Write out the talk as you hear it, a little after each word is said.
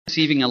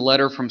receiving a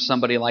letter from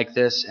somebody like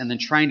this and then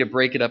trying to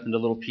break it up into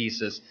little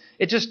pieces.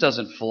 It just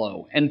doesn't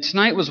flow. And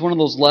tonight was one of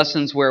those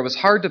lessons where it was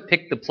hard to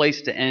pick the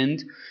place to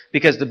end,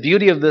 because the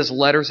beauty of this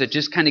letter is it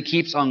just kind of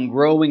keeps on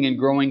growing and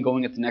growing,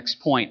 going at the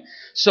next point.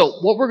 So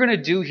what we're going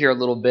to do here a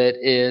little bit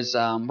is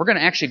we're going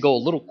to actually go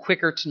a little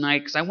quicker tonight,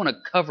 because I want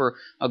to cover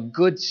a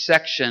good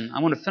section.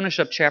 I want to finish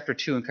up chapter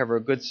 2 and cover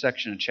a good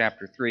section of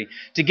chapter 3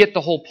 to get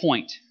the whole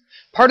point.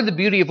 Part of the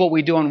beauty of what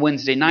we do on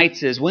Wednesday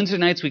nights is Wednesday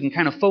nights we can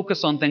kind of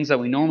focus on things that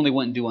we normally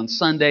wouldn't do on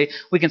Sunday.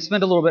 We can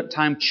spend a little bit of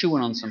time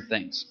chewing on some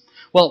things.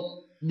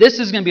 Well, this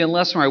is going to be a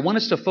lesson where I want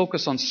us to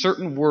focus on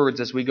certain words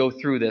as we go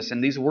through this,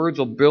 and these words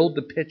will build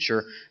the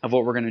picture of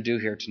what we're going to do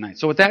here tonight.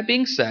 So with that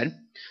being said,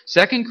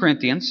 2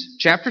 Corinthians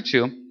chapter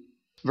 2,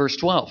 verse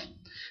 12. It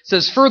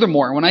says,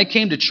 "Furthermore, when I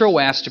came to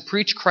Troas to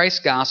preach Christ's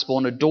gospel,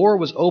 and a door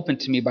was opened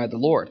to me by the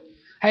Lord.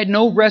 I had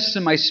no rest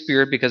in my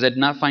spirit because I did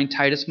not find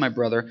Titus my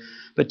brother,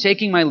 but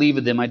taking my leave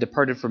of them, I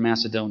departed for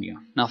Macedonia.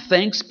 Now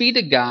thanks be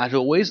to God who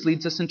always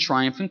leads us in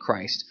triumph in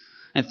Christ,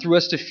 and through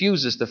us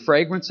diffuses the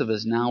fragrance of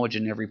His knowledge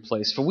in every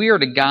place. For we are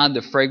to God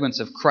the fragrance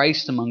of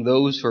Christ among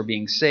those who are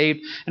being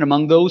saved and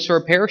among those who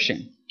are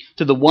perishing.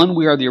 To the one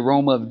we are the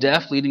aroma of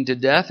death leading to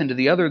death, and to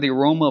the other the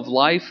aroma of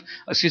life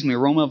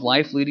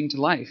leading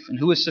to life. And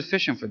who is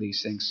sufficient for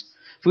these things?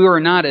 For we are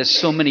not as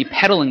so many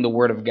peddling the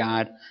word of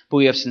God, but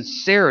we have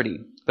sincerity.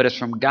 But as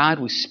from God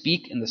we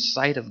speak in the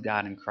sight of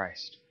God in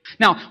Christ."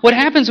 Now, what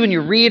happens when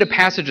you read a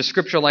passage of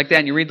Scripture like that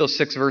and you read those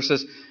 6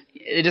 verses,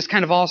 it just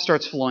kind of all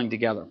starts flowing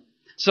together.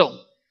 So,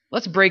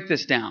 let's break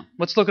this down.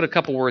 Let's look at a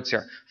couple words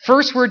here.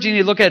 First word you need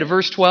to look at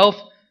verse 12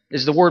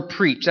 is the word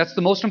preach. That's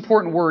the most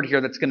important word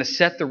here that's going to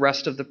set the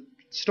rest of the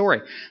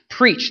story.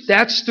 Preach.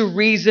 That's the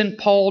reason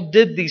Paul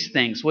did these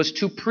things, was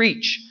to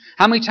preach.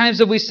 How many times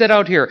have we said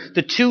out here?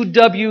 The 2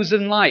 W's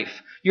in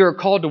life. You're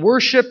called to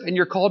worship and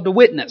you're called to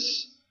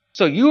witness.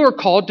 So you are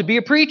called to be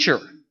a preacher.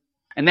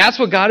 And that's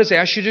what God has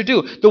asked you to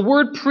do. The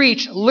word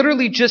preach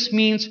literally just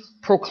means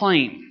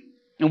proclaim.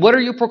 And what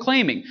are you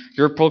proclaiming?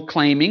 You're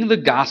proclaiming the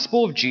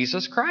gospel of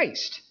Jesus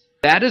Christ.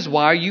 That is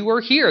why you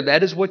are here.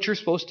 That is what you're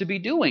supposed to be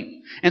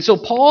doing. And so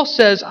Paul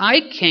says, I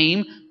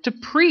came to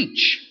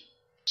preach.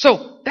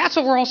 So that's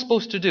what we're all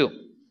supposed to do.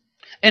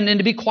 And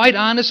to be quite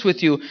honest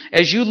with you,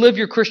 as you live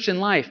your Christian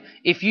life,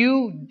 if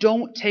you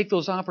don't take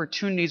those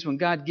opportunities when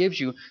God gives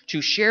you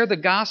to share the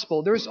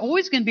gospel, there's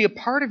always going to be a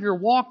part of your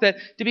walk that,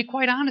 to be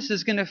quite honest,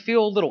 is going to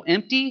feel a little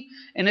empty,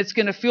 and it's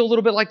going to feel a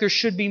little bit like there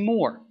should be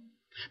more.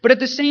 But at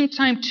the same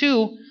time,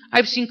 too,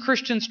 I've seen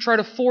Christians try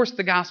to force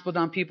the gospel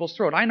down people's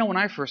throat. I know when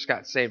I first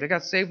got saved. I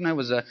got saved when I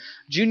was a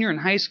junior in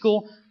high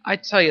school. I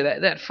tell you,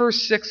 that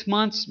first 6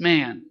 months,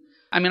 man,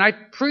 I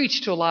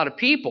preached to a lot of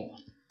people,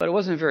 but it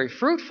wasn't very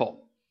fruitful.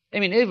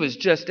 It was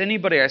just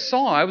anybody I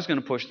saw, I was going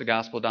to push the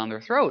gospel down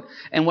their throat.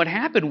 And what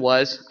happened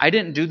was, I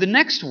didn't do the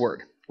next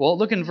word. Well,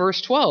 look in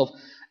verse 12.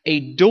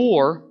 A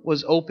door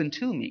was opened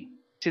to me.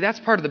 See, that's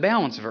part of the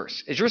balance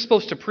verse. Is you're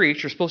supposed to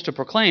preach, you're supposed to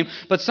proclaim,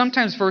 but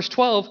sometimes verse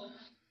 12,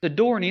 the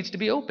door needs to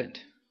be opened.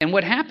 And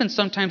what happens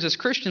sometimes as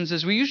Christians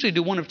is we usually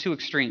do one of 2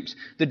 extremes.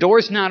 The door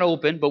is not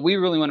open, but we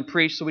really want to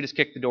preach, so we just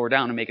kick the door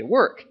down and make it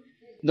work.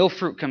 No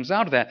fruit comes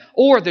out of that.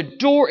 Or the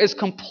door is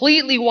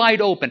completely wide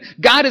open.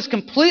 God is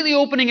completely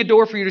opening a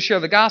door for you to share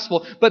the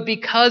gospel, but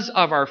because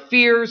of our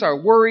fears, our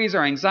worries,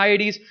 our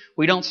anxieties,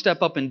 we don't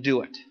step up and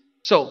do it.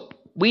 So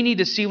we need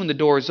to see when the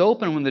door is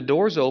open. When the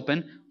door is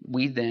open,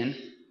 we then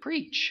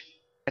preach.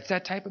 It's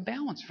that type of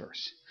balance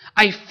verse.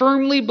 I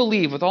firmly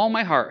believe with all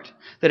my heart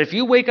that if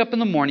you wake up in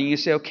the morning and you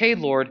say, okay,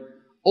 Lord,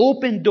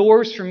 open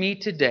doors for me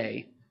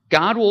today,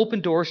 God will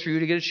open doors for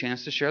you to get a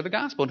chance to share the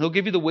gospel. And He'll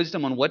give you the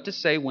wisdom on what to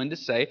say, when to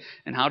say,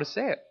 and how to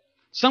say it.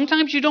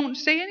 Sometimes you don't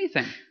say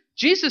anything.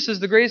 Jesus is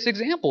the greatest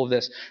example of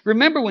this.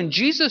 Remember when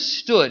Jesus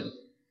stood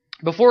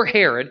before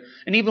Herod,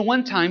 and even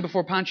one time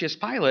before Pontius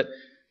Pilate,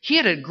 he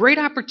had a great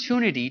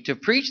opportunity to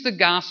preach the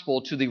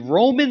gospel to the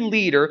Roman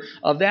leader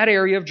of that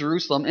area of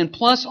Jerusalem, and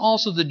plus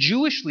also the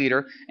Jewish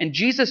leader, and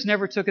Jesus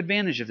never took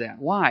advantage of that.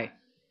 Why?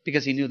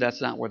 Because He knew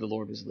that's not where the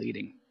Lord was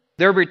leading.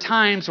 There were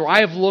times where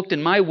I have looked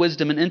in my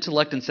wisdom and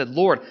intellect and said,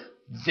 Lord,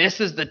 this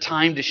is the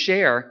time to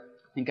share.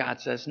 And God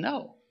says,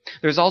 no.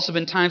 There's also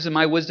been times in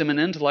my wisdom and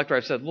intellect where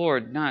I've said,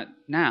 Lord, not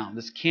now.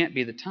 This can't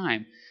be the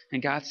time.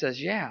 And God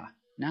says, yeah,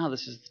 now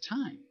this is the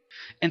time.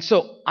 And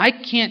so I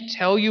can't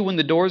tell you when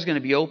the door is going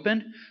to be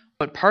open,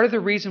 but part of the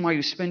reason why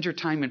you spend your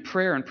time in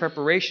prayer and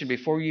preparation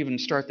before you even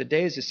start the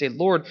day is to say,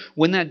 Lord,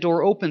 when that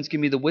door opens,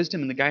 give me the wisdom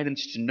and the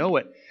guidance to know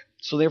it,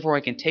 so therefore I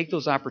can take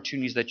those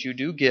opportunities that you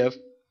do give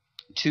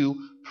to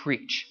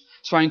preach.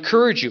 So I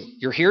encourage you,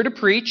 you're here to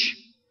preach,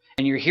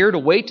 and you're here to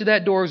wait till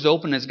that door is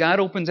open. As God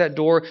opens that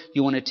door,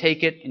 you want to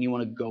take it and you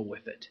want to go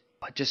with it.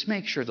 But just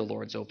make sure the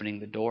Lord's opening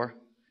the door.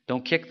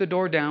 Don't kick the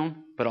door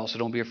down, but also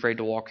don't be afraid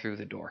to walk through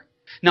the door.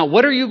 Now,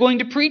 what are you going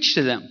to preach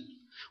to them?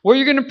 What are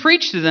you going to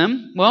preach to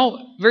them?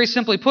 Well, very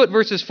simply put,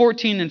 verses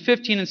 14 and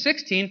 15 and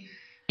 16,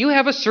 you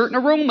have a certain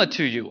aroma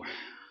to you.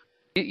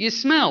 You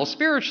smell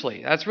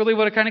spiritually. That's really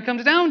what it kind of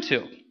comes down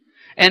to.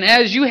 And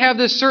as you have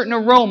this certain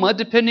aroma,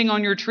 depending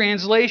on your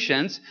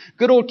translations,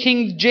 good old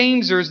King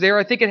Jamesers there,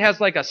 I think it has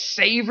like a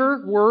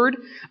savor word.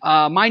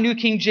 My New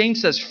King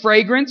James says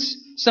fragrance.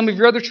 Some of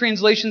your other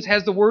translations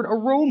has the word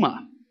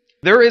aroma.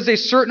 There is a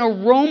certain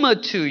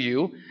aroma to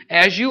you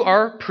as you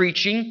are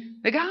preaching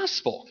the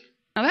gospel.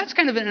 Now that's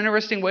kind of an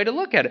interesting way to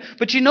look at it.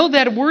 But you know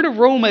that word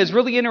aroma is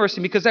really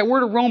interesting because that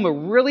word aroma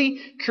really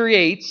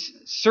creates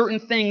certain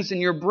things in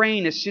your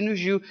brain as soon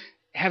as you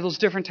have those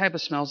different type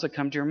of smells that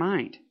come to your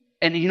mind.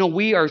 And you know,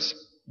 we are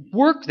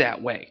worked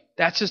that way.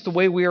 That's just the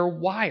way we are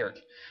wired.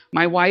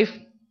 My wife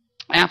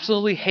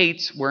absolutely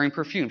hates wearing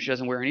perfume. She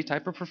doesn't wear any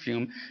type of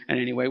perfume in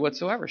any way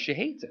whatsoever. She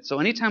hates it. So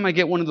anytime I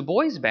get one of the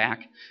boys back,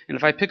 and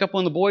if I pick up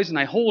one of the boys and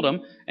I hold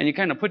them, and you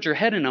kind of put your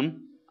head in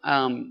them,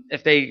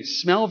 if they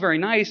smell very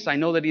nice, I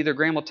know that either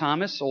Grandma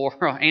Thomas or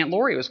Aunt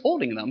Lori was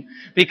holding them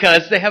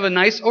because they have a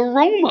nice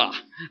aroma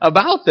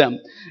about them.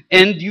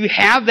 And you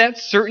have that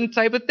certain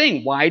type of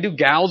thing. Why do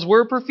gals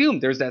wear perfume?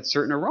 There's that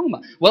certain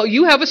aroma. Well,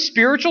 you have a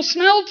spiritual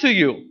smell to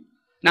you.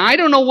 Now, I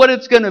don't know what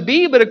it's going to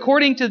be, but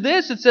according to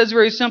this, it says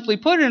very simply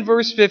put in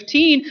verse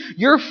 15,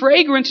 your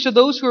fragrance to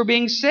those who are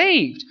being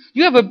saved.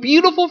 You have a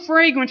beautiful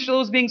fragrance to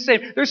those being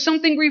saved. There's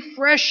something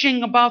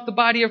refreshing about the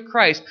body of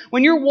Christ.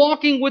 When you're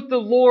walking with the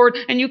Lord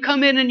and you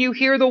come in and you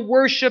hear the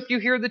worship, you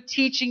hear the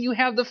teaching, you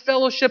have the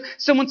fellowship,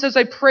 someone says,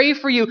 I pray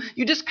for you,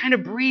 you just kind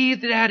of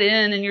breathe that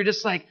in and you're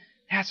just like,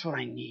 that's what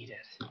I needed.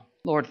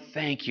 Lord,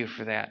 thank you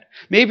for that.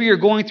 Maybe you're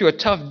going through a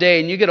tough day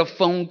and you get a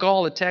phone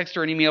call, a text,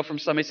 or an email from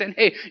somebody saying,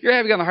 hey, you're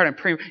having a hard time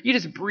praying. You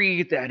just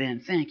breathe that in.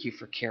 Thank you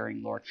for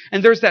caring, Lord.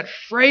 And there's that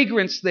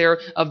fragrance there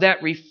of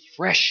that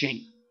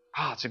refreshing.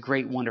 It's a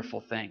great,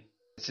 wonderful thing.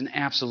 It's an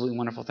absolutely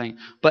wonderful thing.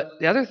 But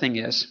the other thing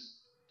is,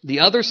 the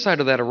other side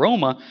of that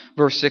aroma,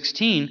 verse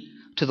 16,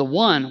 to the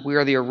one, we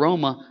are the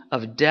aroma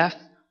of death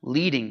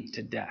leading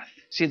to death.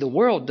 See, the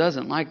world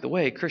doesn't like the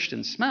way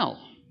Christians smell.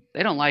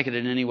 They don't like it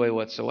in any way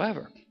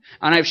whatsoever.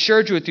 And I've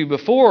shared with you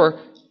before,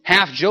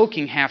 half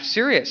joking, half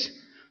serious.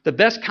 The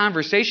best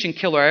conversation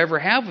killer I ever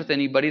have with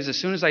anybody is as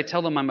soon as I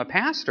tell them I'm a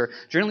pastor,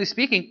 generally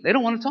speaking, they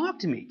don't want to talk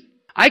to me.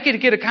 I could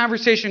get a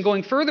conversation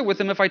going further with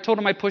them if I told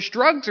them I push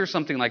drugs or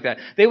something like that.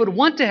 They would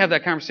want to have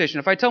that conversation.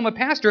 If I tell them a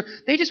pastor,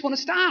 they just want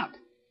to stop.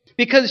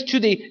 Because to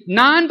the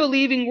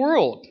non-believing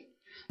world,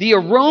 the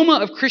aroma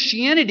of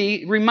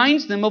Christianity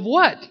reminds them of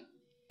what?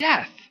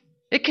 Death.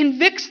 It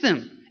convicts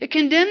them. It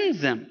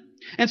condemns them.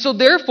 And so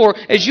therefore,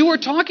 as you are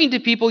talking to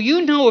people,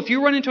 you know if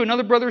you run into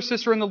another brother or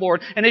sister in the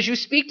Lord, and as you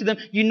speak to them,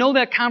 you know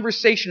that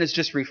conversation is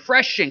just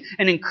refreshing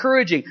and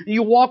encouraging. And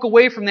you walk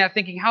away from that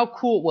thinking how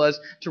cool it was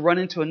to run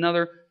into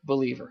another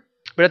believer.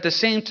 But at the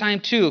same time,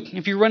 too,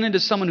 if you run into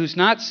someone who's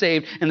not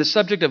saved and the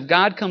subject of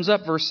God comes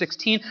up, verse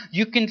 16,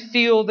 you can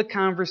feel the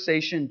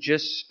conversation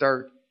just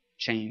start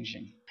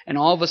changing. And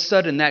all of a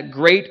sudden, that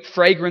great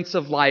fragrance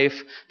of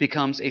life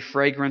becomes a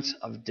fragrance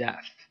of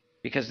death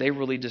because they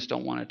really just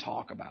don't want to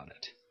talk about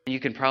it. You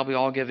can probably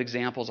all give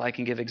examples. I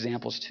can give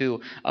examples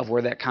too of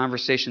where that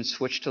conversation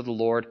switched to the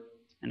Lord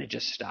and it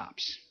just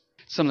stops.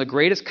 Some of the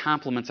greatest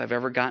compliments I've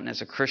ever gotten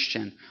as a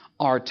Christian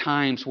are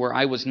times where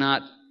I was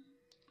not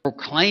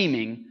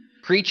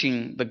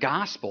preaching the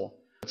gospel,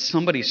 but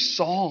somebody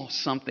saw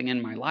something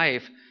in my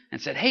life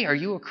and said, hey, are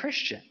you a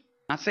Christian?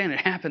 I'm not saying it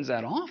happens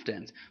that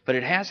often, but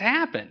it has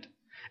happened.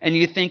 And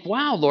you think,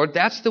 wow, Lord,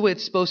 that's the way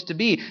it's supposed to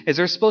be. Is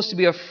there supposed to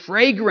be a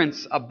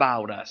fragrance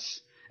about us?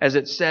 As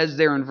it says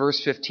there in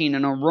verse 15,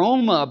 an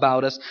aroma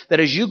about us that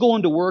as you go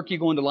into work, you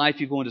go into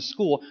life, you go into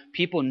school,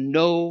 people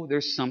know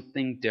there's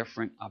something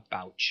different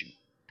about you.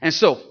 And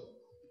so,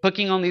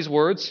 hooking on these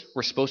words,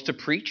 we're supposed to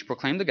preach,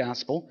 proclaim the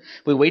gospel.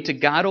 We wait till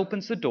God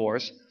opens the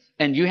doors.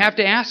 And you have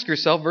to ask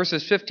yourself,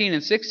 verses 15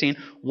 and 16,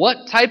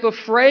 what type of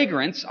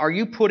fragrance are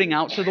you putting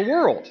out to the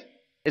world?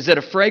 Is it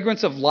a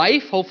fragrance of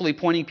life, hopefully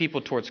pointing people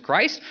towards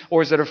Christ?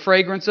 Or is it a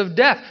fragrance of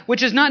death,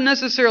 which is not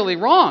necessarily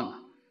wrong?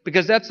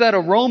 Because that's that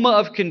aroma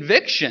of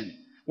conviction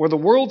where the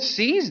world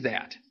sees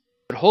that.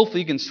 But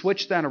hopefully you can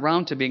switch that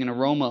around to being an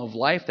aroma of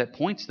life that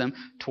points them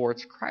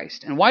towards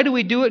Christ. And why do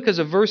we do it? Because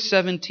of verse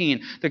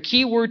 17. The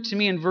key word to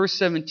me in verse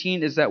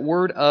 17 is that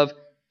word of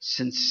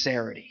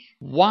sincerity.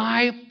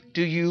 Why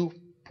do you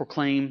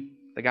proclaim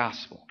the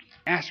gospel?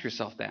 Ask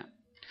yourself that.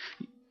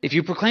 If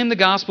you proclaim the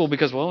gospel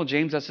because, well,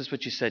 James, that's just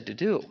what you said to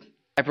do.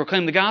 I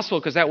proclaim the gospel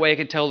because that way I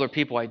can tell other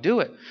people I do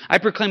it. I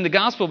proclaim the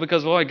gospel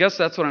because, well, I guess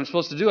that's what I'm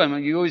supposed to do. I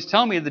mean, you always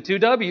tell me the 2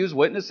 W's,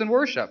 witness and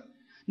worship.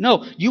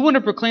 No, you want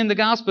to proclaim the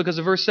gospel because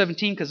of verse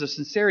 17, because of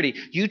sincerity.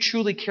 You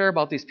truly care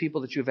about these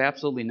people that you've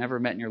absolutely never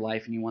met in your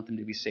life and you want them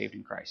to be saved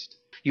in Christ.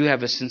 You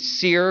have a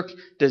sincere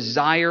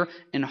desire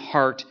and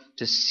heart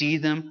to see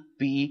them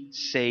be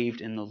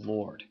saved in the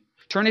Lord.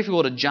 Turn, if you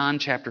will, to John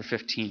chapter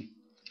 15.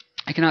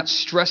 I cannot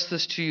stress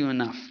this to you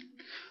enough.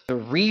 The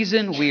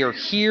reason we are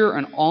here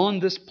and on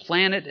this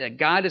planet that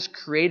God has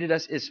created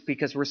us is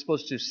because we're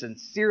supposed to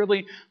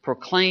sincerely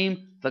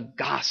proclaim the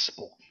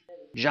gospel.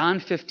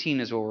 John 15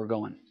 is where we're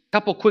going. A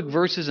couple quick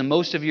verses, and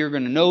most of you are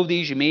going to know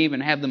these. You may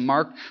even have them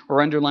marked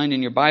or underlined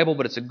in your Bible,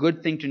 but it's a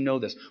good thing to know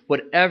this.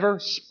 Whatever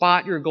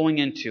spot you're going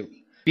into,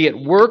 Be it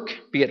work,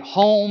 be it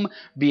home,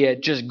 be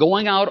it just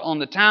going out on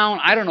the town,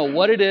 I don't know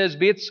what it is,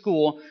 be it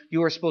school,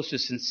 you are supposed to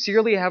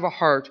sincerely have a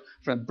heart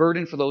for a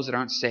burden for those that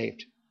aren't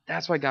saved.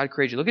 That's why God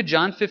created you. Look at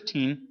John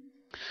 15,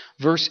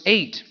 verse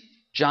 8.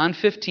 John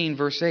 15,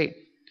 verse 8.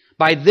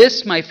 By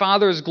this my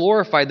Father is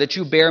glorified, that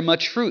you bear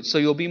much fruit, so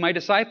you'll be my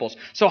disciples.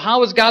 So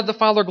how is God the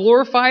Father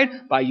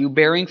glorified? By you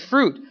bearing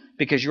fruit,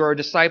 because you are a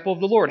disciple of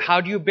the Lord. How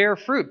do you bear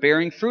fruit?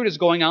 Bearing fruit is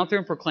going out there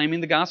and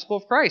proclaiming the gospel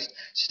of Christ.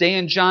 Stay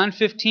in John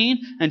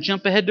 15 and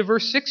jump ahead to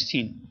verse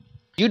 16.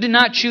 You did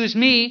not choose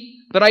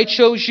me, but I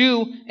chose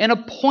you and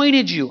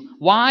appointed you.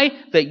 Why?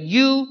 That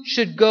you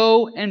should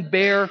go and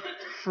bear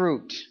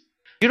fruit.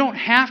 You don't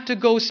have to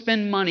go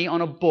spend money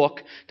on a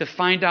book to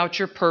find out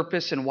your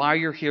purpose and why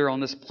you're here on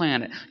this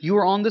planet. You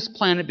are on this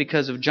planet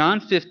because of John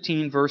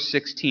 15, verse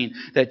 16,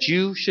 that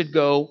you should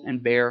go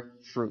and bear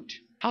fruit.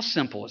 How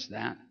simple is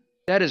that?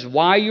 That is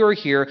why you're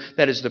here.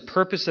 That is the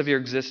purpose of your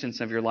existence,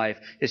 of your life,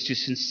 is to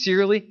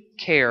sincerely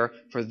care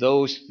for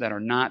those that are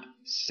not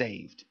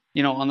saved.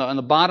 You know, on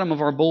the bottom of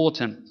our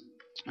bulletin,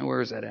 where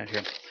is that at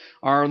here?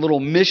 Our little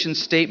mission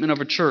statement of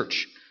a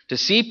church, to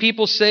see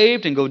people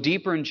saved and go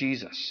deeper in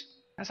Jesus.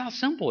 That's how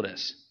simple it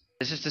is.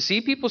 It's just to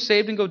see people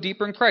saved and go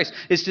deeper in Christ.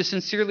 It's to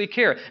sincerely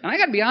care. And I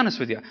got to be honest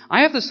with you.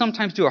 I have to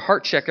sometimes do a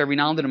heart check every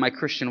now and then in my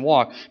Christian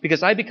walk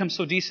because I become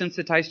so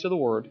desensitized to the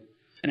Word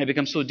and I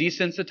become so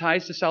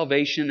desensitized to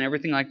salvation and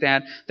everything like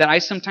that that I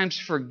sometimes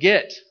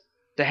forget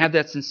to have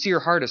that sincere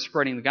heart of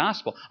spreading the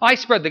gospel. I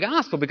spread the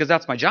gospel because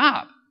that's my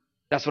job.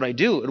 That's what I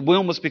do. It will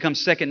almost become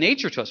second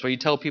nature to us where you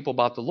tell people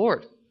about the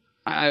Lord.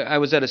 I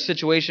was at a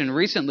situation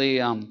recently,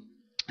 and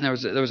there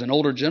was an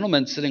older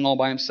gentleman sitting all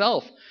by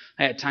himself.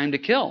 I had time to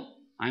kill.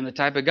 I'm the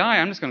type of guy,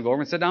 I'm just going to go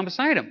over and sit down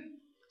beside him.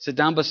 Sit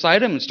down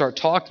beside him and start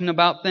talking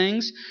about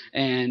things.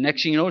 And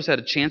next thing you know, I just had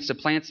a chance to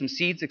plant some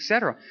seeds,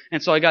 etc.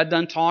 And so I got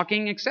done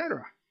talking,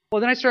 etc.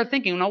 Well, then I started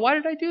thinking, now why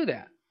did I do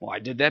that? Well, I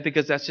did that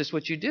because that's just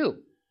what you do.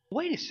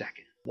 Wait a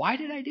second. Why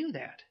did I do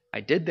that?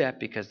 I did that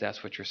because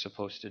that's what you're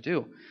supposed to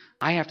do.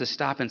 I have to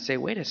stop and say,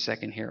 wait a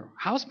second here.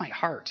 How's my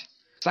heart?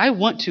 So I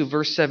want to,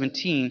 verse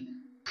 17,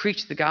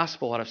 preach the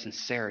gospel out of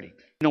sincerity.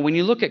 You know, when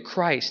you look at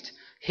Christ,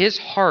 his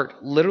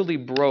heart literally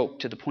broke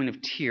to the point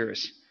of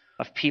tears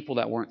of people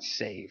that weren't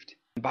saved.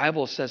 The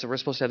Bible says that we're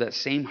supposed to have that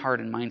same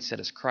heart and mindset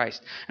as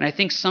Christ. And I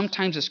think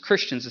sometimes as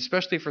Christians,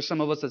 especially for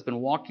some of us that's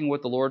been walking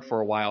with the Lord for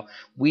a while,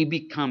 we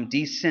become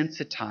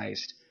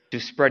desensitized to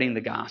spreading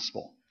the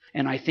gospel.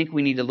 And I think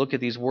we need to look at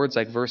these words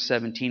like verse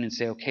 17 and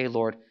say, okay,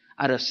 Lord,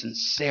 out of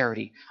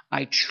sincerity,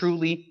 I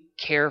truly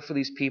care for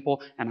these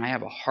people and I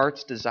have a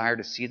heart's desire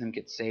to see them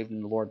get saved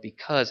in the Lord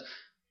because,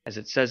 as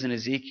it says in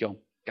Ezekiel,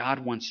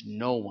 God wants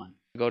no one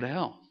to go to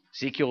hell.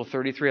 Ezekiel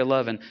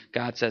 33:11,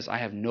 God says, I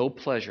have no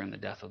pleasure in the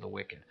death of the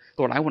wicked.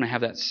 Lord, I want to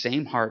have that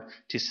same heart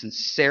to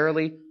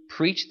sincerely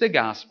preach the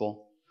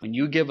gospel when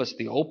you give us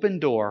the open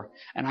door,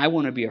 and I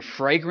want to be a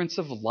fragrance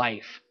of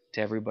life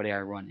to everybody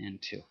I run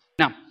into.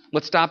 Now,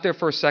 let's stop there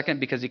for a second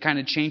because he kind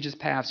of changes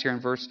paths here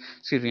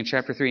in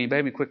chapter 3. Anybody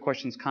have any quick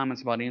questions,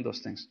 comments about any of those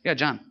things? Yeah,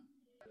 John.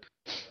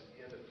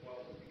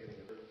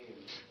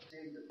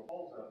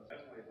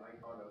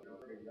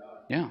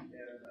 Yeah.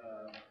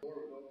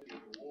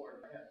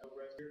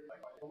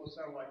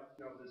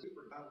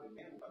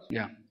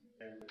 Yeah.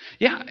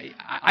 Yeah,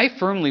 I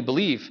firmly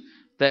believe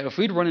that if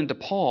we'd run into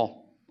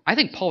Paul, I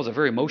think Paul was a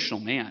very emotional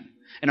man.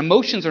 And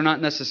emotions are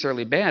not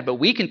necessarily bad, but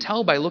we can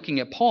tell by looking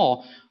at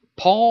Paul,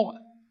 Paul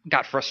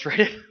got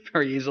frustrated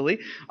very easily.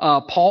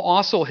 Paul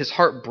also, his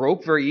heart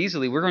broke very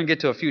easily. We're going to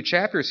get to a few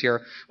chapters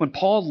here. When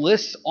Paul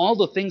lists all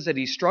the things that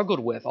he struggled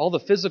with, all the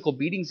physical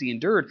beatings he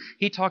endured,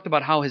 he talked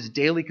about how his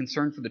daily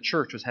concern for the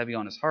church was heavy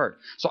on his heart.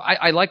 So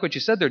I like what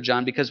you said there,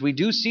 John, because we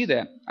do see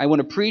that. I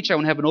want to preach, I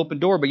want to have an open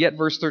door, but yet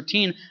verse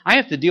 13, I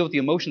have to deal with the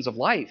emotions of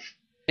life.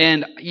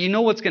 And you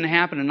know what's going to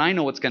happen, and I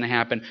know what's going to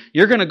happen.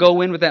 You're going to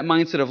go in with that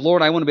mindset of,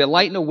 Lord, I want to be a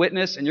light and a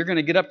witness, and you're going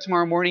to get up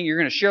tomorrow morning, you're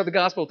going to share the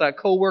gospel with that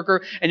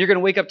coworker, and you're going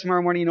to wake up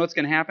tomorrow morning, you know what's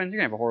going to happen?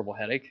 You're going to have a horrible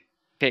headache.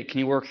 Okay, can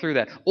you work through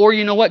that? Or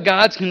you know what?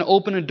 God's going to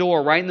open a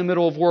door right in the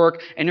middle of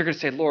work, and you're going to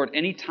say, Lord,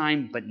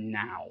 anytime but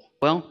now.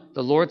 Well,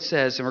 the Lord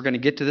says, and we're going to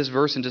get to this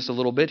verse in just a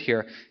little bit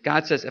here,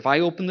 God says, if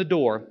I open the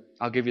door,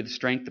 I'll give you the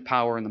strength, the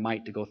power, and the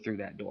might to go through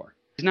that door.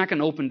 He's not going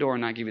to open the door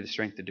and not give you the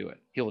strength to do it.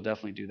 He will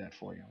definitely do that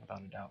for you,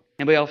 without a doubt.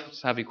 Anybody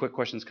else have any quick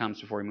questions, comments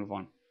before we move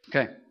on?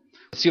 Okay,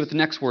 let's see what the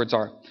next words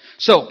are.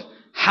 So,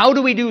 how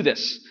do we do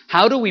this?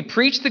 How do we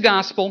preach the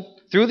gospel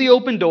through the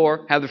open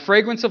door, have the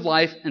fragrance of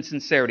life and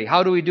sincerity?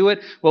 How do we do it?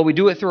 Well, we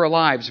do it through our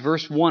lives.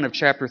 Verse 1 of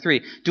chapter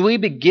 3. Do we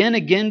begin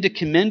again to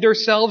commend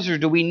ourselves, or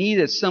do we need,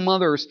 as some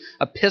others,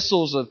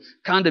 epistles of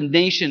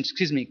commendation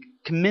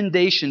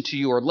to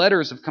you, or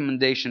letters of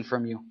commendation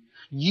from you?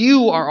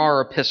 You are our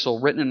epistle,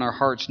 written in our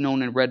hearts,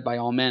 known and read by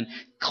all men.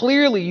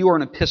 Clearly you are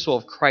an epistle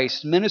of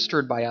Christ,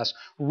 ministered by us,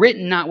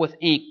 written not with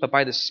ink, but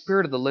by the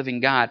Spirit of the living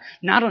God,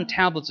 not on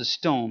tablets of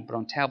stone, but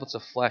on tablets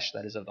of flesh,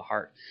 that is of the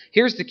heart.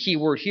 Here's the key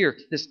word here,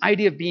 this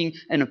idea of being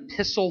an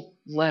epistle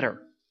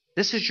letter.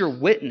 This is your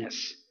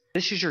witness.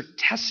 This is your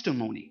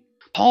testimony.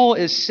 Paul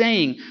is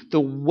saying the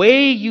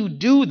way you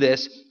do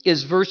this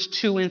is verse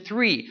 2 and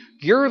 3.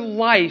 Your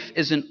life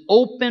is an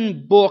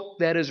open book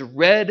that is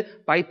read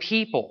by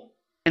people.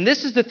 And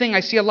this is the thing I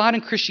see a lot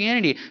in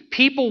Christianity.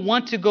 People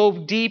want to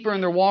go deeper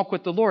in their walk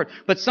with the Lord,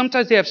 but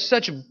sometimes they have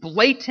such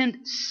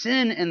blatant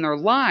sin in their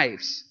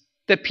lives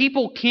that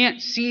people can't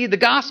see the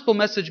gospel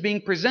message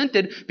being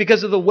presented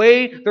because of the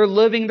way they're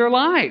living their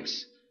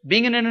lives.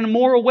 Being in an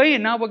immoral way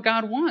and not what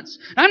God wants.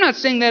 And I'm not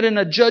saying that in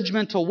a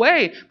judgmental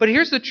way, but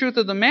here's the truth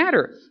of the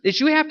matter, is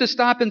you have to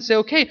stop and say,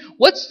 okay,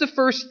 what's the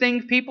first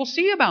thing people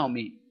see about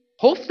me?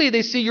 Hopefully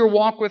they see your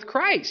walk with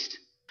Christ.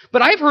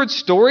 But I've heard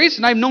stories,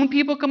 and I've known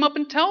people come up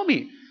and tell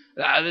me,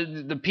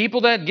 the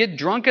people that get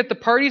drunk at the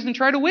parties and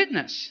try to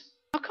witness.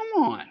 Oh, come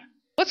on.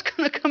 What's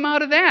going to come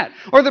out of that?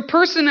 Or the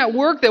person at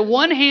work that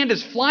one hand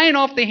is flying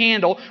off the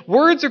handle,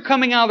 words are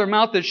coming out of their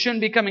mouth that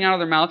shouldn't be coming out of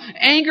their mouth,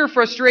 anger,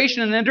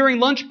 frustration, and then during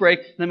lunch break,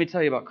 let me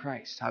tell you about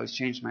Christ, how He's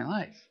changed my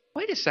life.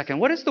 Wait a second,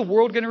 what is the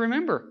world going to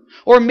remember?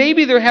 Or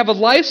maybe they have a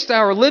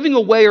lifestyle or living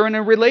away or in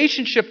a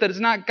relationship that is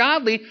not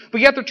godly,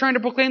 but yet they're trying to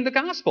proclaim the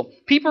gospel.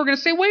 People are going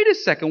to say, wait a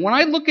second, when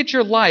I look at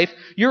your life,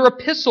 your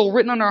epistle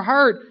written on our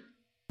heart,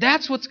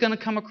 that's what's going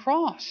to come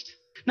across.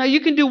 Now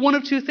you can do one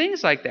of two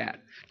things like that.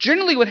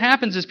 Generally what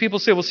happens is people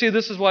say, well, see,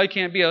 this is why I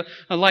can't be a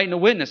light and a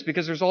witness,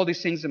 because there's all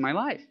these things in my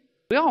life.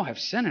 We all have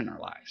sin in our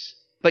lives.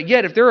 But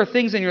yet, if there are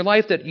things in your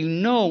life that you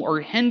know are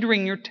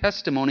hindering your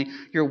testimony,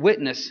 your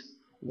witness,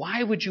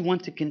 why would you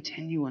want to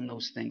continue in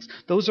those things?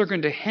 Those are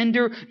going to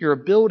hinder your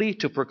ability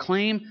to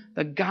proclaim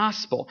the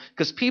gospel,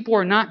 because people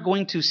are not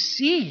going to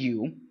see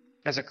you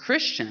as a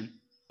Christian.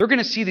 They're going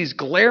to see these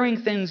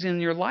glaring things in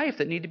your life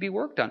that need to be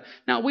worked on.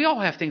 Now, we all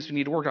have things we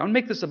need to work on. I want to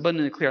make this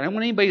abundantly clear. I don't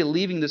want anybody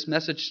leaving this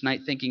message tonight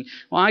thinking,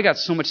 well, I got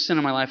so much sin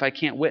in my life I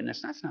can't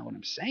witness. That's not what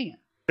I'm saying.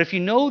 But if you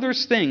know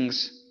there's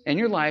things in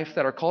your life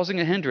that are causing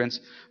a hindrance,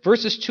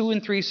 verses 2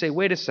 and 3 say,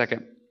 wait a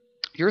second.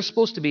 You're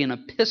supposed to be an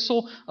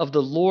epistle of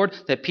the Lord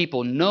that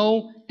people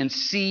know and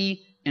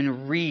see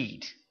and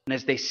read. And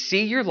as they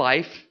see your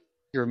life,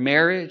 your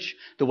marriage,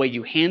 the way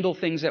you handle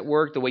things at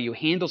work, the way you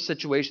handle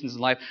situations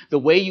in life, the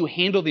way you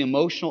handle the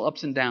emotional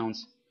ups and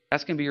downs,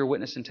 that's going to be your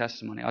witness and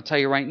testimony. I'll tell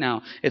you right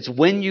now, it's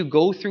when you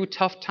go through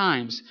tough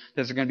times that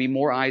there's going to be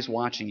more eyes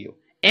watching you.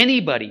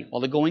 Anybody,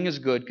 while the going is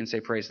good, can say,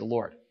 praise the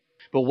Lord.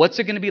 But what's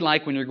it going to be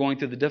like when you're going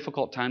through the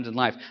difficult times in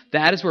life?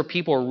 That is where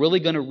people are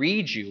really going to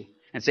read you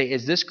and say,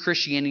 is this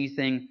Christianity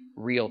thing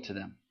real to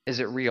them?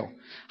 Is it real?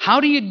 How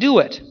do you do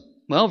it?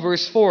 Well,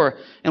 verse 4,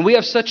 and we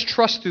have such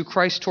trust through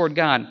Christ toward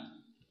God.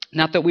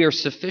 Not that we are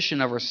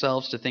sufficient of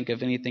ourselves to think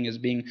of anything as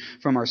being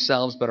from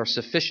ourselves, but our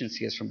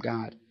sufficiency is from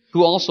God,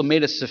 who also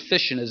made us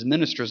sufficient as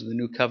ministers of the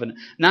new covenant,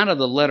 not of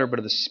the letter, but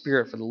of the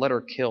Spirit, for the letter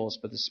kills,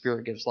 but the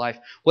Spirit gives life.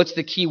 What's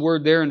the key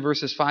word there in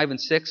verses 5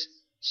 and 6?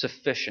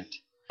 Sufficient.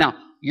 Now,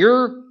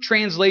 your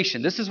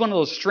translation, this is one of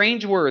those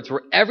strange words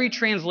where every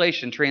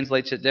translation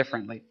translates it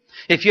differently.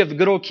 If you have the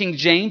good old King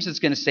James, it's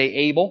going to say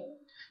able.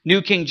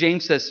 New King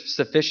James says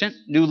sufficient.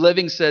 New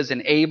Living says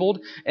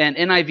enabled. And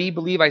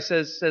NIV,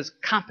 says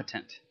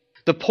competent.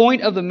 The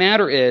point of the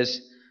matter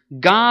is,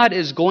 God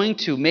is going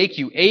to make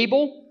you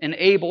able,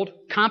 enabled,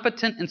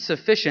 competent, and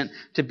sufficient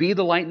to be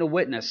the light and the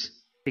witness,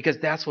 because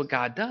that's what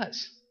God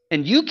does.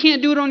 And you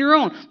can't do it on your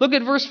own. Look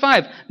at verse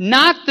 5.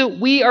 Not that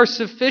we are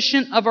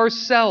sufficient of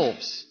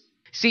ourselves.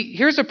 See,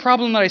 here's a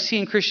problem that I see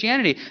in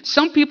Christianity.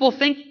 Some people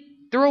think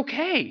they're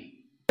okay.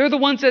 They're the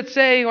ones that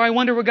say, oh, I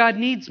wonder where God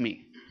needs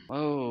me.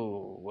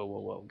 Whoa.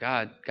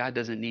 God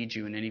doesn't need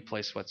you in any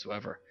place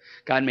whatsoever.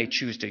 God may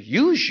choose to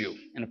use you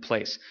in a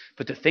place,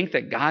 but to think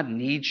that God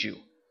needs you,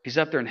 He's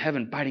up there in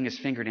heaven biting His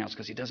fingernails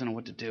because He doesn't know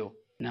what to do.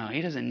 No,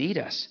 He doesn't need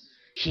us.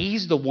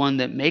 He's the one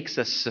that makes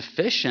us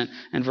sufficient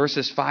in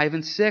verses 5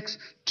 and 6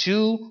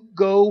 to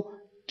go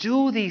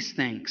do these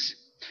things.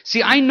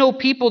 See, I know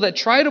people that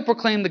try to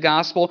proclaim the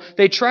gospel,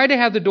 they try to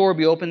have the door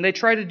be open, they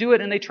try to do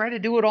it, and they try to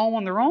do it all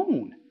on their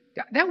own.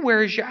 That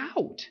wears you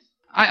out.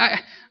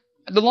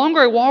 The longer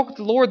I walk with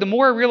the Lord, the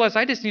more I realize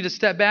I just need to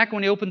step back.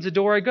 When He opens the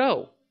door, I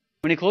go.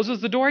 When He closes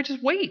the door, I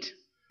just wait.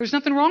 There's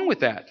nothing wrong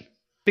with that.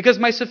 Because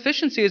my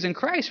sufficiency is in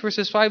Christ,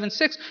 verses 5 and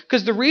 6.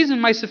 Because the reason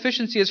my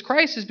sufficiency is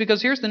Christ is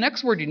because here's the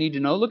next word you need to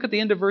know. Look at the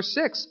end of verse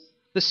 6.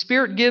 The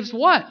Spirit gives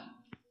what?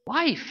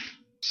 Life.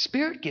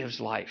 Spirit gives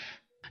life.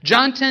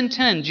 John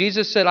 10:10,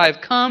 Jesus said, I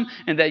have come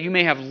and that you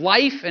may have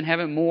life and have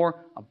it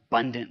more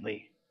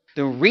abundantly.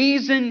 The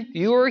reason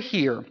you're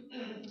here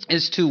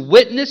is to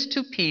witness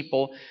to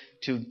people,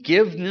 to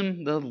give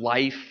them the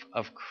life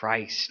of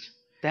Christ.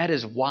 That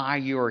is why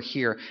you are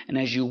here. And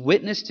as you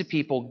witness to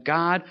people,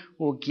 God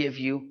will give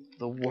you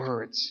the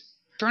words.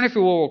 Turn, if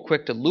you will, real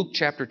quick to Luke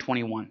chapter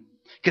 21.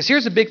 Because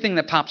here's a big thing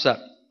that pops up.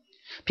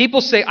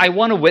 People say, I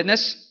want to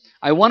witness,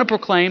 I want to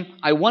proclaim,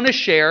 I want to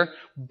share,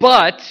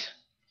 but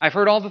I've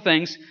heard all the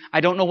things,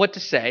 I don't know what to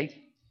say,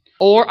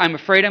 or I'm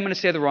afraid I'm going to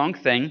say the wrong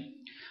thing,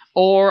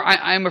 or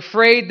I'm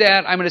afraid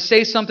that I'm going to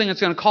say something that's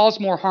going to cause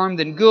more harm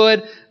than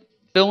good.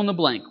 Fill in the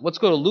blank. Let's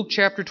go to Luke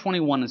chapter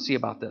 21 and see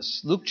about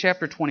this. Luke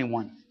chapter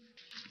 21.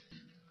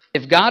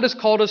 If God has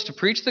called us to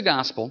preach the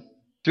gospel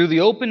through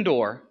the open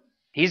door,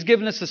 He's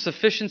given us the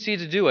sufficiency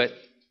to do it.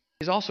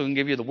 He's also going to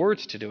give you the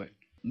words to do it.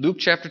 Luke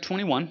chapter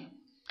 21,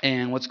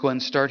 and let's go ahead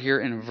and start here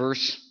in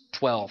verse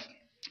 12.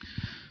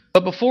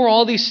 But before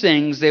all these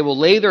things, they will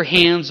lay their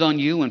hands on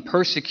you and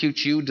persecute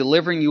you,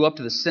 delivering you up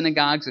to the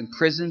synagogues and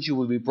prisons. You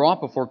will be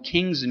brought before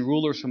kings and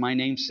rulers for my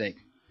name's sake.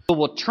 It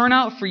will turn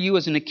out for you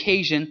as an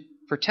occasion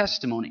for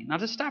testimony. Now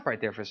just stop right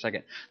there for a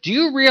second. Do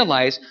you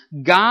realize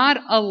God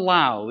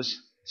allows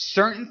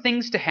certain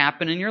things to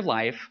happen in your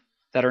life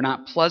that are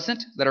not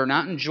pleasant, that are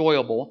not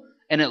enjoyable,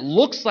 and it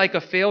looks like a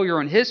failure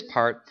on His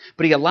part,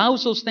 but He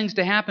allows those things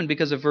to happen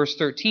because of verse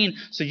 13,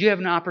 so you have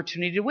an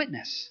opportunity to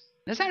witness.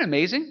 Isn't that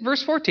amazing?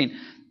 Verse 14.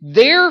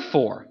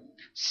 Therefore,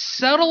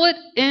 settle it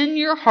in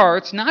your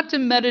hearts not to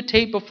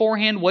meditate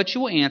beforehand what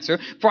you will answer,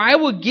 for I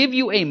will give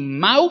you a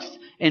mouth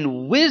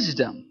and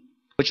wisdom,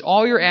 which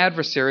all your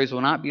adversaries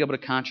will not be able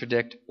to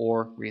contradict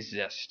or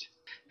resist.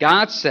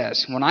 God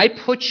says, when I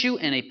put you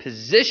in a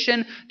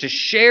position to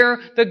share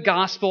the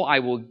gospel, I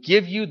will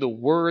give you the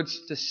words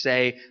to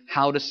say,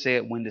 how to say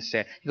it, when to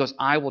say it. He goes,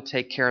 I will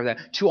take care of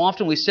that. Too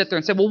often we sit there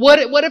and say, well, what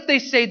if they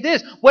say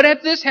this? What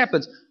if this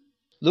happens?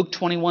 Luke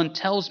 21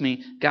 tells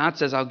me, God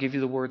says, I'll give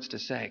you the words to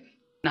say.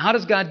 Now, how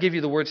does God give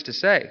you the words to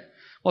say?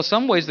 Well,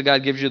 some ways that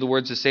God gives you the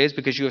words to say is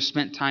because you have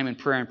spent time in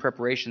prayer and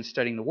preparation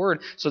studying the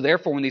Word. So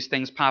therefore, when these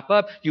things pop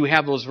up, you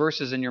have those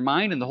verses in your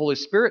mind, and the Holy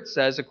Spirit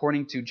says,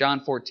 according to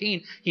John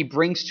 14, He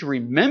brings to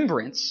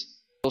remembrance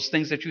those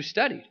things that you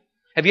studied.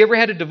 Have you ever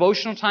had a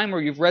devotional time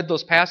where you've read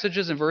those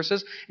passages and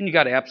verses, and you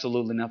got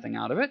absolutely nothing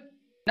out of it?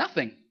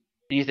 Nothing.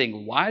 And you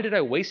think, why did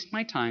I waste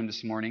my time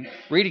this morning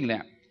reading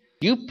that?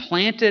 You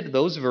planted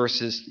those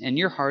verses in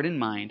your heart and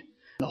mind.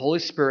 The Holy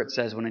Spirit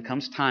says, when it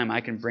comes time, I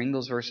can bring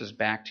those verses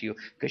back to you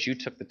because you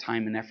took the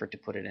time and effort to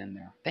put it in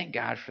there. Thank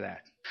God for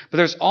that. But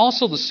there's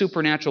also the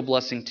supernatural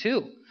blessing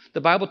too. The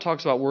Bible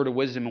talks about word of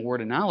wisdom and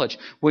word of knowledge,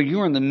 where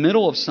you're in the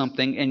middle of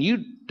something and you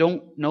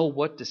don't know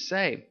what to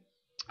say.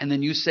 And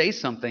then you say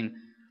something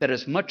that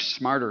is much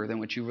smarter than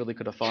what you really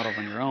could have thought of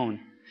on your own.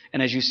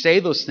 And as you say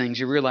those things,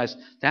 you realize,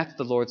 that's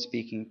the Lord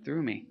speaking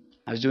through me.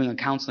 I was doing a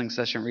counseling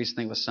session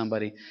recently with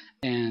somebody,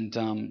 and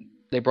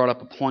they brought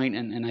up a point,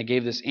 and I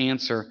gave this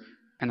answer,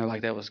 and they're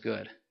like, that was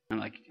good.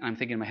 I'm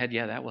thinking in my head,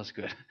 yeah, that was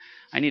good.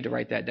 I need to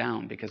write that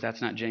down because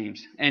that's not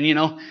James. And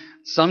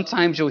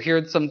sometimes you'll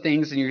hear some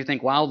things and you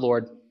think, wow,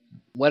 Lord,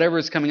 whatever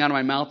is coming out of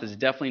my mouth is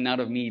definitely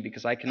not of me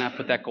because I cannot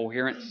put that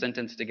coherent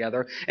sentence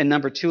together. And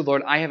number two,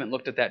 Lord, I haven't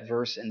looked at that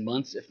verse in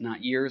months, if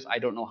not years. I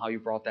don't know how you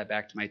brought that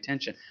back to my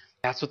attention.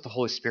 That's what the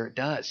Holy Spirit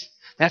does.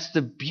 That's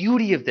the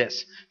beauty of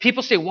this.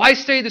 People say, why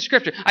study the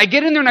Scripture? I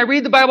get in there and I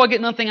read the Bible, I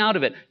get nothing out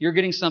of it. You're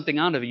getting something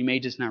out of it. You may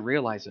just not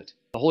realize it.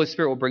 The Holy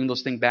Spirit will bring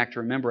those things back to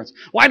remembrance.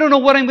 Well, I don't know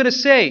what I'm going to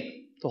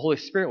say. The Holy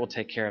Spirit will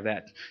take care of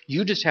that.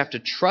 You just have to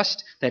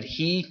trust that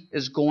He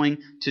is going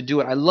to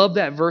do it. I love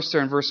that verse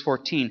there in verse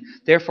 14.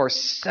 Therefore,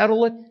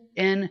 settle it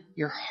in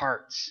your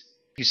hearts.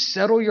 You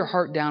settle your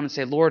heart down and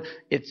say, Lord,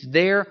 it's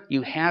there.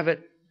 You have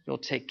it. You'll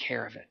take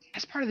care of it.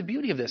 That's part of the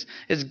beauty of this,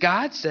 is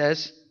God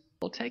says,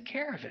 He'll take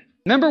care of it.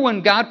 Remember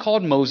when God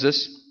called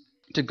Moses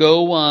to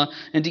go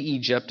into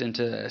Egypt and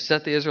to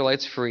set the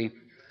Israelites free?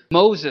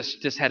 Moses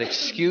just had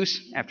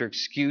excuse after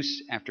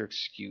excuse after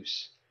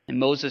excuse. And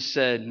Moses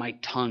said, my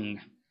tongue,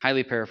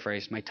 highly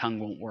paraphrased, my tongue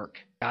won't work.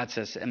 God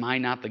says, am I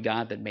not the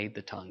God that made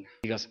the tongue?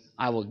 He goes,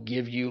 I will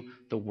give you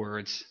the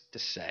words to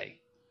say.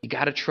 You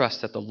got to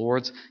trust that the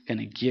Lord's going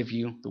to give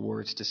you the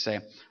words to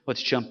say.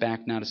 Let's jump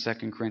back now to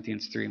 2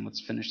 Corinthians 3 and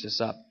let's finish this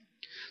up.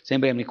 Does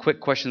anybody have any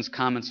quick questions,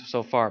 comments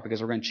so far?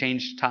 Because we're going to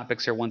change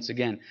topics here once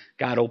again.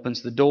 God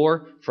opens the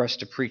door for us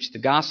to preach the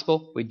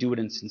gospel. We do it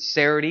in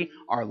sincerity.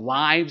 Our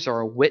lives are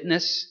a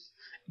witness.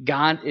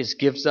 God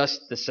gives us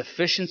the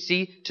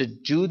sufficiency to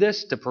do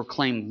this, to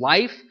proclaim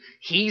life.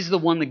 He's the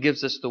one that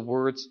gives us the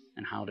words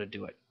and how to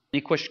do it.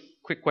 Any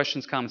quick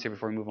questions, comments here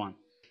before we move on?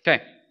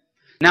 Okay.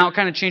 Now it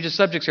kind of changes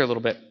subjects here a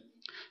little bit.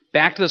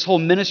 Back to this whole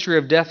ministry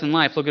of death and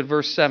life. Look at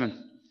verse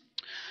 7.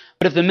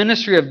 But if the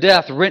ministry of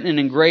death, written and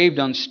engraved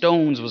on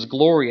stones, was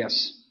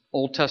glorious,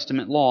 Old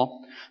Testament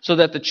law, so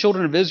that the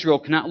children of Israel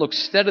cannot look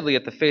steadily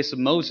at the face of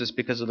Moses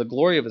because of the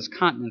glory of his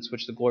countenance,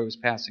 which the glory was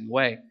passing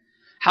away,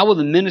 how will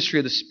the ministry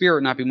of the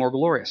Spirit not be more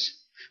glorious?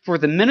 For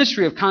if the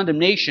ministry of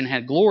condemnation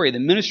had glory, the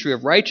ministry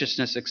of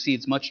righteousness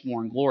exceeds much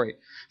more in glory.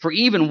 For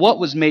even what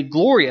was made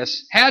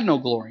glorious had no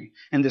glory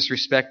in this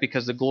respect,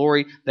 because the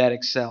glory that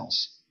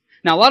excels.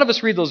 Now, a lot of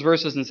us read those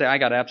verses and say, I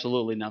got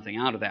absolutely nothing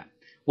out of that.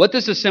 What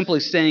this is simply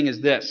saying is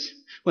this.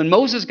 When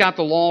Moses got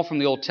the law from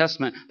the Old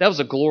Testament, that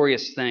was a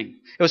glorious thing.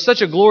 It was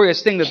such a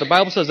glorious thing that the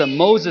Bible says that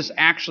Moses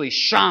actually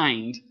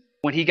shined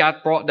when he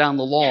got brought down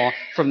the law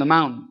from the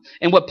mountain.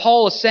 And what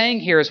Paul is saying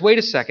here is, wait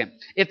a second,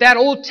 if that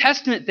Old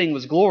Testament thing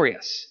was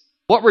glorious,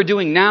 what we're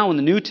doing now in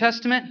the New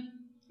Testament,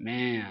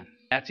 man,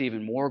 that's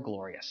even more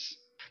glorious.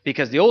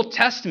 Because the Old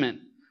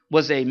Testament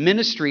was a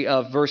ministry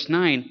of, verse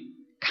 9,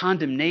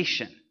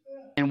 condemnation.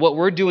 And what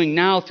we're doing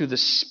now through the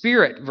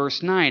Spirit,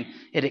 verse 9,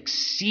 it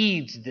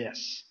exceeds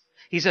this.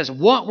 He says,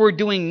 what we're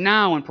doing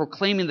now in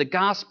proclaiming the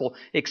gospel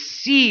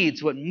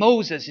exceeds what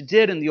Moses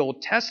did in the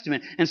Old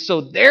Testament. And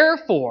so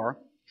therefore,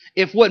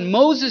 If what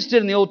Moses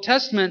did in the Old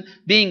Testament,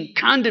 being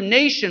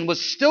condemnation,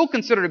 was still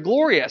considered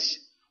glorious,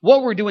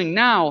 what we're doing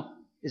now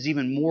is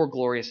even more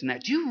glorious than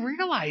that. Do you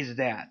realize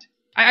that?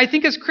 I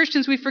think as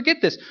Christians we forget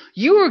this.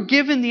 You are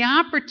given the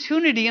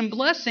opportunity and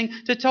blessing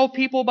to tell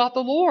people about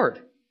the Lord.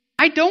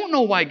 I don't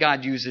know why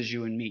God uses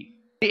you and me.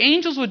 The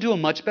angels would do a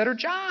much better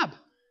job.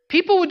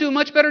 People would do a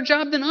much better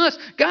job than us.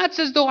 God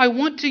says, though, I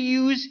want to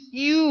use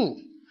you.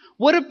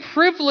 What a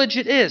privilege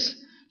it is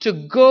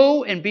to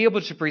go and be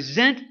able to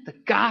present the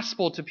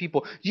gospel to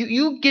people.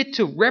 You get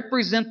to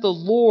represent the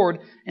Lord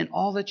in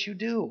all that you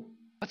do.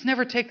 Let's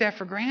never take that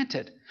for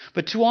granted.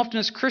 But too often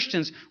as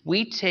Christians,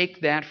 we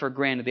take that for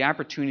granted, the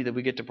opportunity that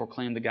we get to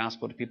proclaim the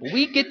gospel to people.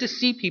 We get to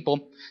see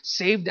people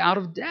saved out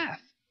of death.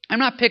 I'm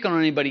not picking on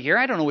anybody here.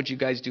 I don't know what you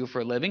guys do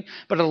for a living.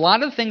 But a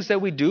lot of the things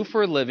that we do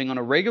for a living on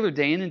a regular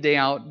day in and day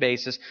out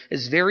basis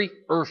is very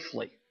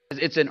earthly.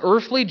 It's an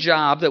earthly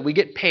job that we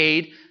get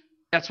paid.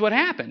 That's what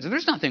happens. And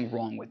there's nothing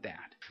wrong with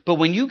that. But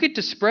when you get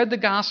to spread the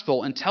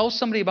gospel and tell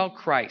somebody about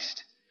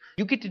Christ,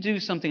 you get to do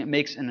something that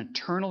makes an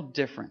eternal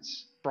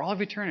difference for all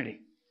of eternity.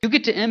 You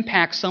get to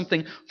impact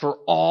something for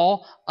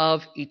all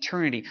of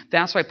eternity.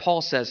 That's why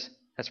Paul says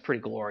that's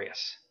pretty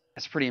glorious.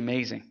 That's pretty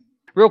amazing.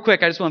 Real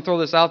quick, I just want to throw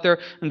this out there.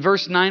 In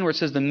verse 9 where it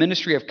says the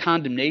ministry of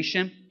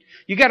condemnation,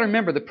 you got to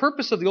remember the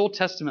purpose of the Old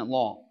Testament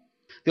law.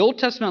 The Old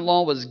Testament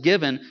law was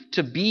given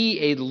to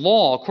be a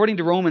law, according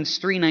to Romans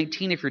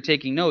 3:19, if you're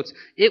taking notes.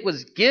 It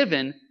was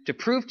given to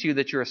prove to you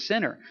that you're a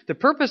sinner. The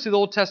purpose of the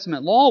Old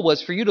Testament law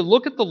was for you to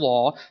look at the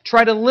law,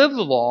 try to live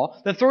the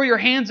law, then throw your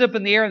hands up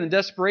in the air in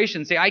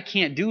desperation and say, I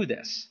can't do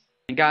this.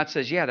 And God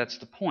says, yeah, that's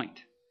the point.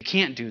 You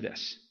can't do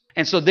this.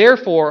 And so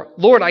therefore,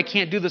 Lord, I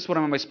can't do this. What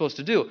am I supposed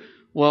to do?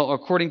 Well,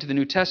 according to the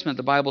New Testament,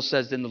 the Bible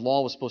says then the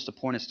law was supposed to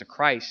point us to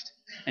Christ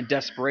in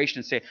desperation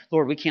and say,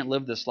 Lord, we can't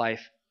live this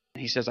life.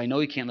 And he says, I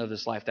know you can't live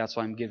this life. That's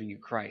why I'm giving you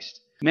Christ.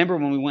 Remember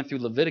when we went through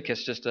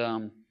Leviticus just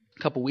a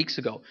couple weeks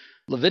ago?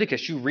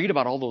 Leviticus, you read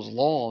about all those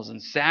laws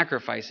and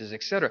sacrifices,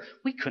 etc.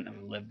 We couldn't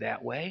have lived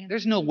that way.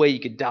 There's no way you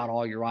could dot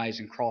all your I's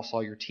and cross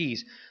all your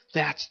T's.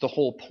 That's the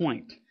whole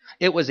point.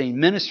 It was a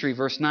ministry,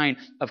 verse 9,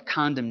 of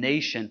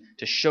condemnation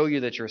to show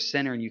you that you're a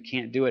sinner and you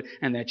can't do it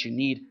and that you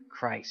need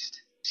Christ.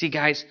 See,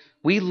 guys,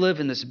 we live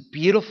in this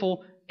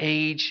beautiful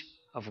age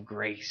of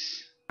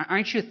grace.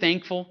 Aren't you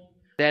thankful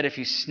that if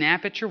you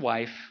snap at your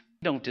wife,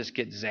 you don't just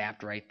get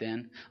zapped right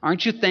then?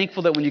 Aren't you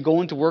thankful that when you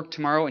go into work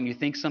tomorrow and you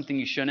think something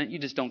you shouldn't, you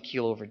just don't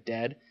keel over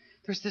dead?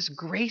 There's this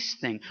grace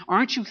thing.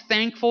 Aren't you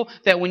thankful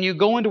that when you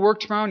go into work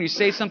tomorrow and you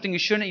say something you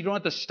shouldn't, you don't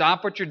have to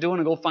stop what you're doing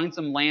and go find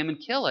some lamb and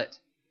kill it?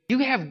 You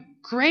have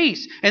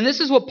grace. And this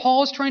is what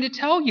Paul is trying to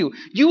tell you.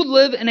 You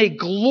live in a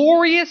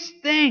glorious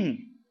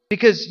thing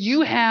because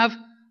you have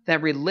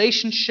that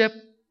relationship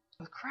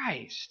with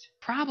Christ.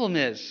 Problem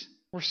is,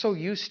 we're so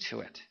used to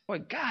it. Boy,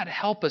 God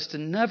help us to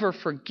never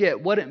forget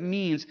what it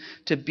means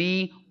to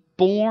be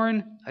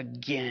born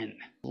again,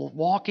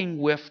 walking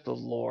with the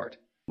Lord.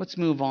 Let's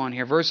move on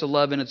here. Verse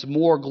 11, it's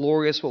more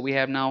glorious what we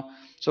have now.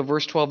 So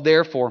verse 12,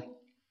 therefore,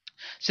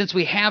 since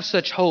we have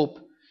such hope,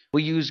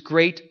 we use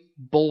great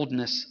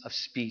boldness of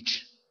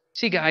speech.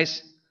 See,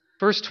 guys,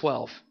 verse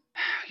 12,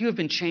 you have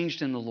been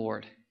changed in the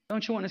Lord.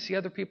 Don't you want to see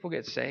other people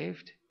get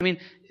saved? I mean,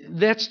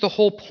 that's the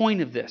whole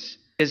point of this,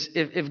 is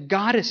if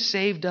God has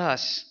saved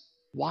us,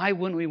 why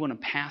wouldn't we want to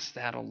pass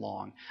that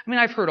along? I mean,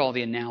 I've heard all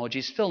the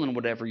analogies. Fill in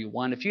whatever you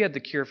want. If you had the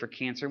cure for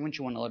cancer, wouldn't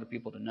you want other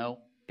people to know?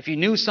 If you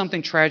knew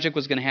something tragic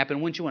was going to happen,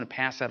 wouldn't you want to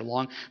pass that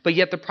along? But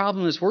yet the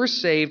problem is we're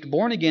saved,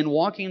 born again,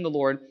 walking in the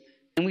Lord,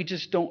 and we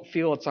just don't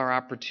feel it's our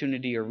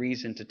opportunity or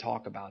reason to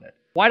talk about it.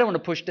 Well, I don't want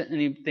to push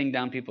anything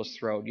down people's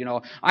throat. You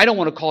know, I don't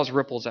want to cause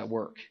ripples at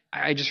work.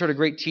 I just heard a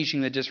great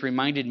teaching that just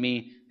reminded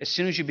me, as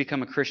soon as you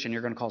become a Christian,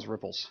 you're going to cause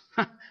ripples.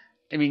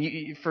 I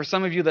mean, for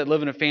some of you that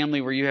live in a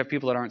family where you have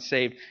people that aren't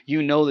saved,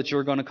 you know that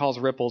you're going to cause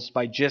ripples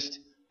by just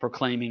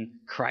proclaiming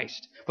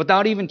Christ.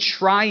 Without even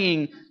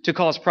trying to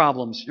cause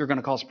problems, you're going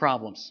to cause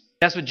problems.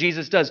 That's what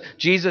Jesus does.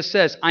 Jesus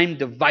says, I'm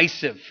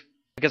divisive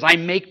because I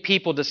make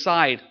people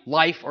decide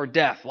life or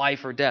death, life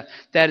or death.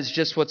 That is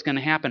just what's going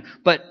to happen.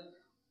 But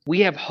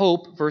we have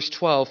hope, verse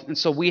 12, and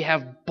so we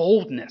have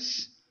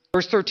boldness.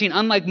 Verse 13,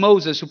 unlike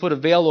Moses, who put a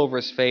veil over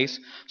his face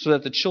so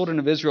that the children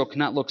of Israel could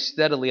not look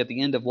steadily at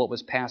the end of what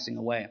was passing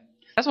away.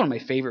 That's one of my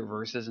favorite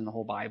verses in the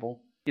whole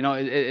Bible. You know,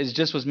 as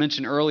just was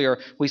mentioned earlier,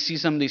 we see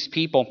some of these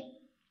people,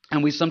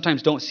 and we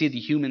sometimes don't see the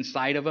human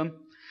side of them.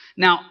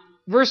 Now,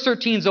 verse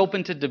 13 is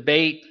open to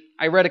debate.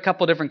 I read a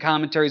couple different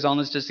commentaries on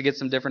this just to get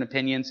some different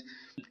opinions.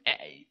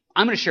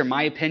 I'm going to share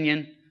my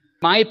opinion.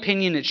 My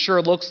opinion, it sure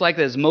looks like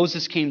that as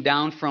Moses came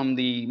down from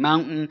the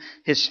mountain,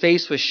 his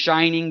face was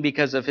shining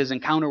because of his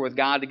encounter with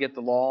God to get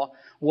the law.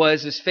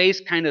 Was his face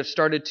kind of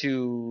started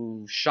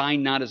to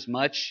shine not as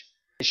much?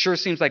 It sure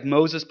seems like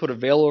Moses put a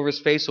veil over his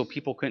face so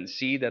people couldn't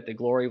see that the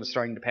glory was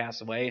starting to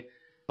pass away.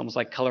 It's almost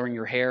like coloring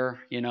your hair.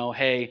 You know,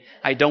 hey,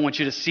 I don't want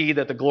you to see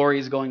that the glory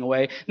is going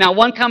away. Now,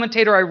 one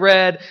commentator I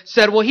read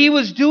said, well, he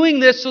was doing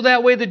this so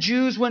that way the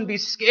Jews wouldn't be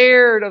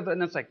scared of it.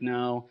 And it's like,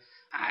 no.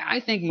 I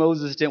think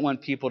Moses didn't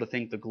want people to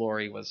think the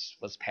glory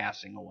was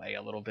passing away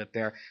a little bit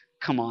there.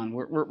 Come on,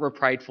 we're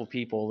prideful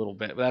people a little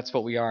bit, but that's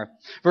what we are.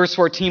 Verse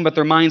 14, but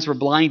their minds were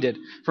blinded,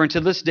 for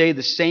until this day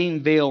the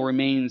same veil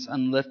remains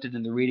unlifted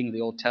in the reading of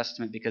the Old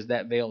Testament, because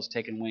that veil is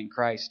taken away in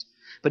Christ.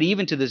 But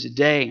even to this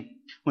day,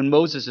 when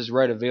Moses is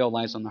read, a veil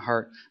lies on the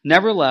heart.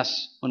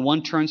 Nevertheless, when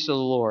one turns to the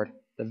Lord,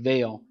 the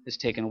veil is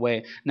taken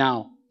away.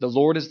 Now, the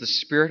Lord is the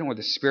Spirit, and where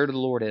the Spirit of the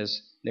Lord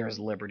is, there is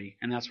liberty.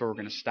 And that's where we're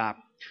going to stop.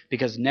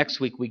 Because next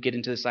week we get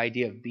into this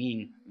idea of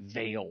being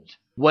veiled.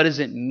 What does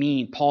it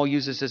mean? Paul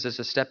uses this as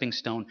a stepping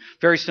stone.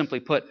 Very simply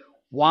put,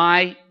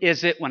 why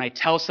is it when I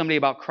tell somebody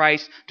about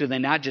Christ, do they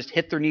not just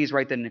hit their knees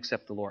right then and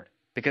accept the Lord?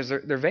 Because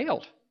they're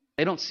veiled.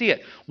 They don't see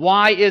it.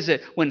 Why is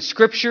it when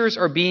scriptures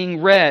are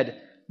being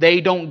read,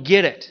 they don't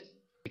get it?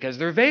 Because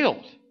they're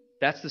veiled.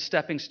 That's the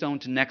stepping stone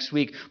to next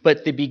week.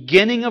 But the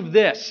beginning of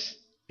this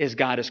is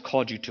God has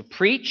called you to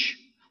preach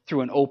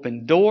through an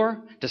open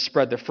door, to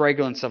spread the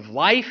fragrance of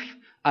life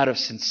out of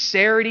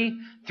sincerity,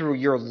 through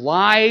your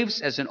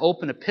lives as an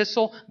open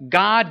epistle.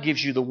 God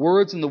gives you the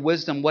words and the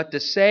wisdom what to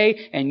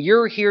say, and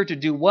you're here to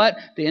do what?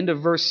 The end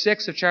of verse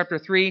 6 of chapter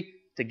 3,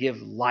 to give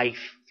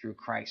life through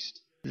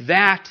Christ.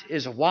 That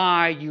is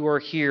why you are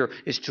here,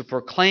 is to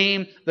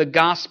proclaim the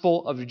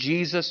gospel of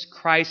Jesus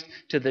Christ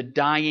to the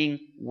dying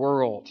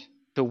world.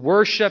 To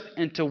worship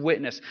and to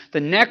witness.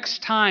 The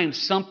next time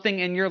something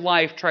in your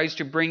life tries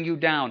to bring you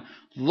down,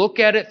 look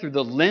at it through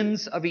the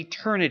lens of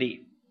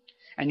eternity.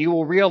 And you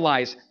will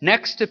realize,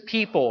 next to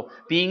people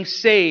being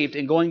saved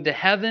and going to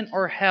heaven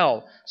or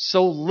hell,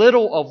 so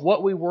little of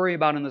what we worry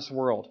about in this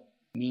world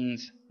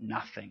means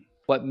nothing.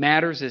 What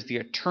matters is the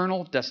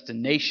eternal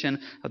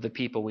destination of the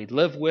people we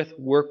live with,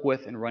 work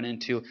with, and run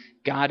into.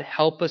 God,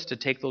 help us to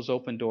take those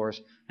open doors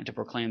and to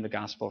proclaim the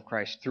gospel of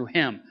Christ through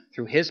Him,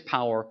 through His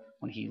power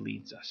when He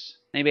leads us.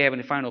 Anybody have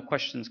any final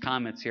questions,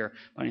 comments here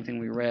about anything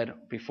we read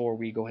before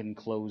we go ahead and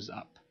close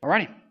up? All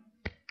righty.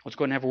 Let's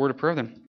go ahead and have a word of prayer then.